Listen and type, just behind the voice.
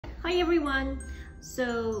Hi everyone!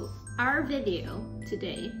 So our video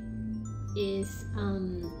today is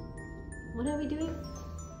what are we doing?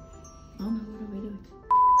 Oh no, what are we doing?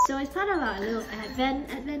 So it's part of our little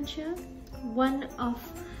adventure. One of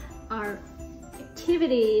our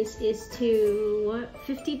activities is to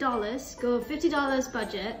 $50, go $50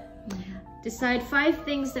 budget, decide 5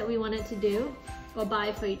 things that we wanted to do or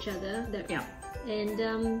buy for each other. Yeah.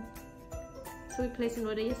 And so we placed an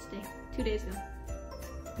order yesterday, 2 days ago.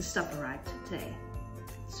 The stuff arrived today,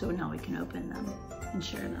 so now we can open them and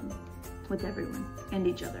share them with everyone and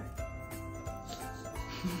each other.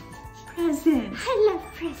 Presents! I love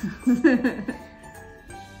presents!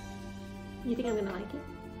 You think I'm gonna like it?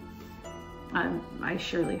 I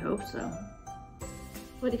surely hope so.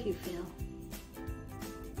 What if you fail?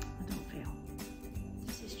 I don't fail.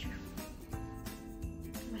 This is true.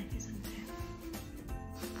 Life is unfair.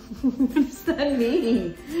 What does that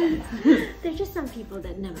mean? There's just some people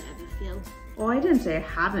that never ever fail. Well, I didn't say I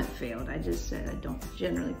haven't failed. I just said I don't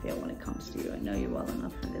generally fail when it comes to you. I know you well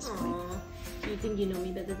enough at this point. Do you think you know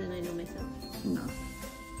me better than I know myself? No.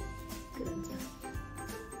 Good answer.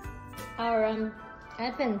 Our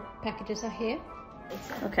advent packages are here.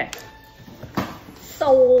 Okay.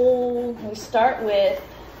 So We start with...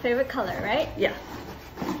 favorite color, right? Yeah.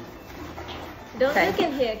 Don't Okay. look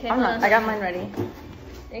in here, okay? I'm hold not. on. I got mine ready.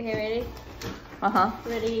 Okay, ready? Uh-huh.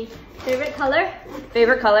 Ready. Favorite color?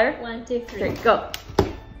 Favorite color? 1, 2, 3. 3, go.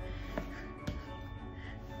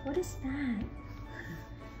 What is that?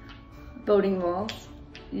 Boating balls.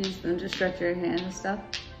 Use them to stretch your hand and stuff.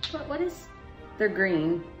 What is? They're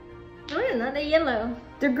green. No, they're not. They're yellow.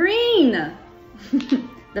 They're green!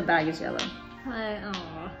 The bag is yellow.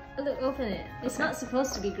 Look, open it. It's Okay. not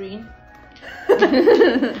supposed to be green.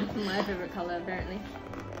 My favorite color, apparently.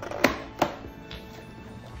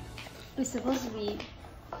 It's supposed to be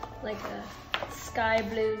like a sky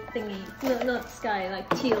blue thingy. No, not sky, like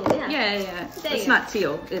teal. Yeah. Yeah. There It's you not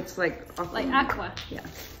teal. It's like aqua. Like aqua. Yeah.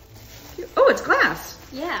 Oh, it's glass.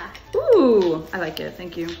 Yeah. Ooh, I like it.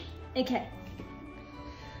 Thank you. Okay.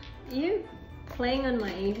 You playing on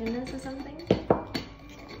my Asianness or something?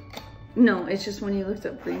 No, it's just when you looked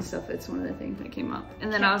up green stuff, it's one of the things that came up.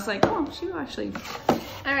 And then I was like, oh, she will actually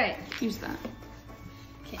All right. use that.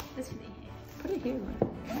 Okay, this one here. Put it here.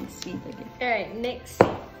 I can see the gift. All right, next.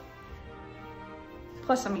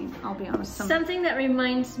 Plus, I mean, I'll be honest. Something that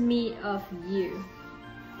reminds me of you.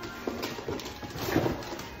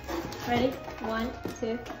 Ready? 1,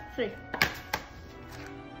 2, 3.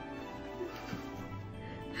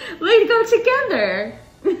 Way to go together!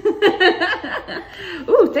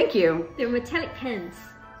 Ooh, thank you. They're metallic pens.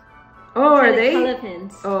 Oh, are Metallic they? color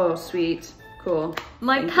pens. Oh, sweet. Cool.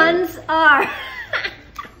 My Thank puns are.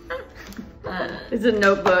 It's a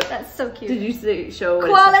notebook. That's so cute. Did you show what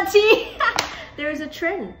Quality! There is a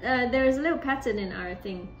trend. There is a little pattern in our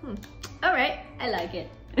thing. All right, I like it.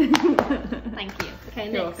 Thank you.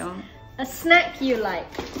 Okay, You're next. welcome. A snack you like.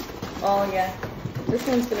 Oh, yeah. This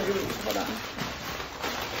one's gonna be, hold on.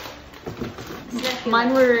 Snack you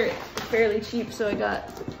Mine like. were fairly cheap, so I got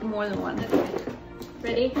more than one. Okay.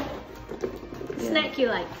 Ready? Yeah. Snack you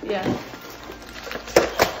like. Yeah.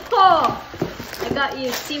 Oh! I got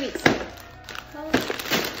you seaweed snack.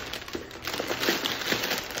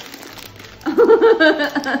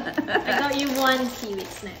 I got you 1 seaweed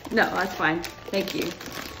snack. No, that's fine. Thank you.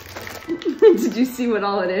 Did you see what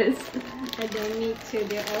all it is? I don't need to.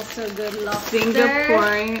 They're also good. Lobster.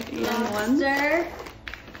 Singaporean ones. Lobster.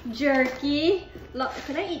 Jerky.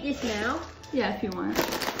 Can I eat this now? Yeah, if you want.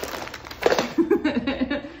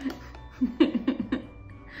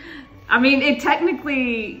 I mean, it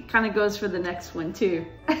technically kind of goes for the next one too.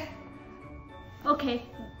 Okay.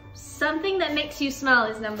 Something that makes you smile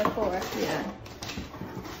is number 4. Yeah.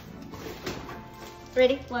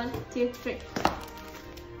 Ready? 1, 2, 3.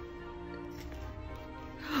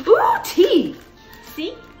 Ooh, tea!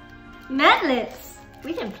 See? Mad Libs.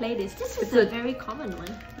 We can play this. This is It's a a- very common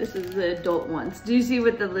one. This is the adult ones. Do you see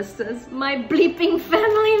what the list says? My bleeping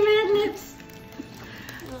family Mad Libs.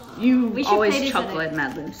 You We should play always this chuckle at at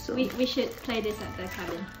Mad Libs, so. We should play this at the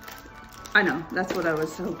cabin. I know, that's what I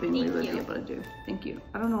was hoping we Thank would you. be able to do. Thank you.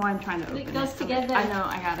 I don't know why I'm trying to open It goes it. together. I know,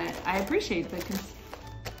 I got it. I appreciate the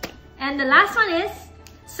And the last one is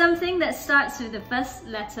something that starts with the first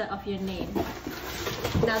letter of your name.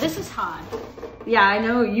 Now this is hard. Yeah, I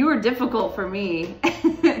know, you were difficult for me.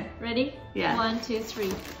 Ready? Yeah. 1, 2,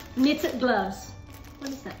 3. Knitted gloves. What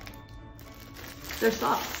is that? They're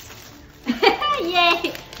socks.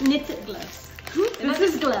 Yay! Knitted gloves. This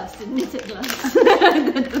is gloves, knitted gloves.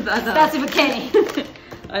 That's with a K.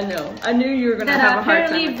 I know. I knew you were gonna That have are a hard time.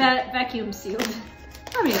 apparently with that. vacuum sealed.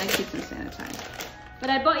 I mean, I keep them sanitized. But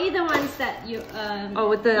I bought you the ones that you oh,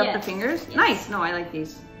 with the yes. the fingers? Yes. Nice. No, I like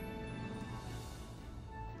these.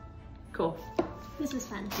 Cool. This was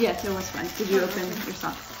fun. Yes, it was fun. Did you open your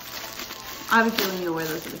socks? I have a feeling you'll wear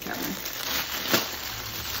those to the cabin.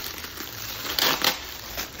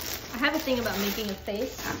 I have a thing about making a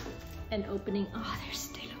face and opening. Oh,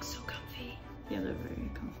 they look so comfy. Yeah, they're very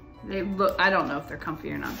comfy. They look, I don't know if they're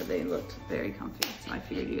comfy or not, but they looked very comfy. So I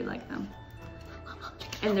figured you'd like them.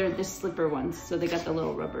 And they're the slipper ones, so they got the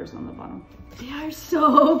little rubbers on the bottom. They are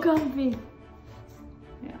so comfy.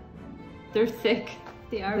 Yeah. They're thick.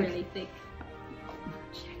 They are really thick.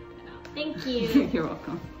 Check that out. Thank you. You're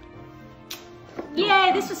welcome.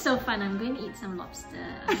 Yay, this was so fun. I'm going to eat some lobster.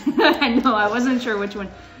 I know, I wasn't sure which one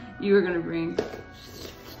you were gonna bring.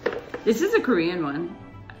 This is a Korean one.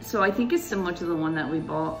 So I think it's similar to the one that we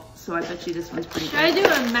bought. So I bet you this one's pretty good. Should I do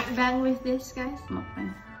a mukbang with this, guys?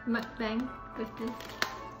 Mukbang. Mukbang with this.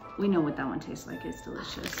 We know what that one tastes like. It's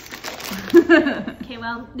delicious. Okay,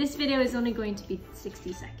 well, this video is only going to be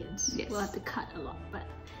 60 seconds. Yes. We'll have to cut a lot, but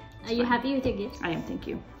are you happy with your gifts? I am, thank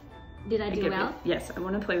you. Did I do well? Yes, I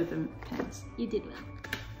want to play with the pens. You did well.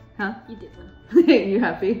 Huh? You did well. You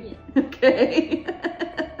happy? Yeah. Okay.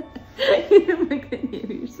 Look at you,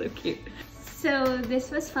 you're so cute. So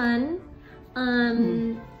this was fun.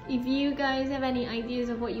 If you guys have any ideas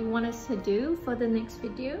of what you want us to do for the next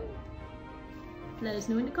video, let us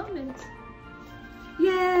know in the comments.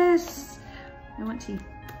 Yes! I want tea.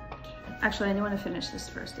 Actually, I want to finish this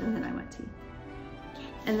first, and then I want tea.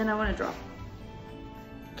 And then I want to draw.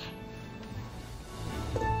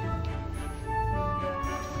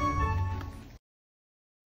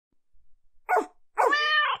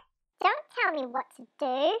 Don't tell me what to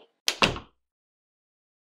do.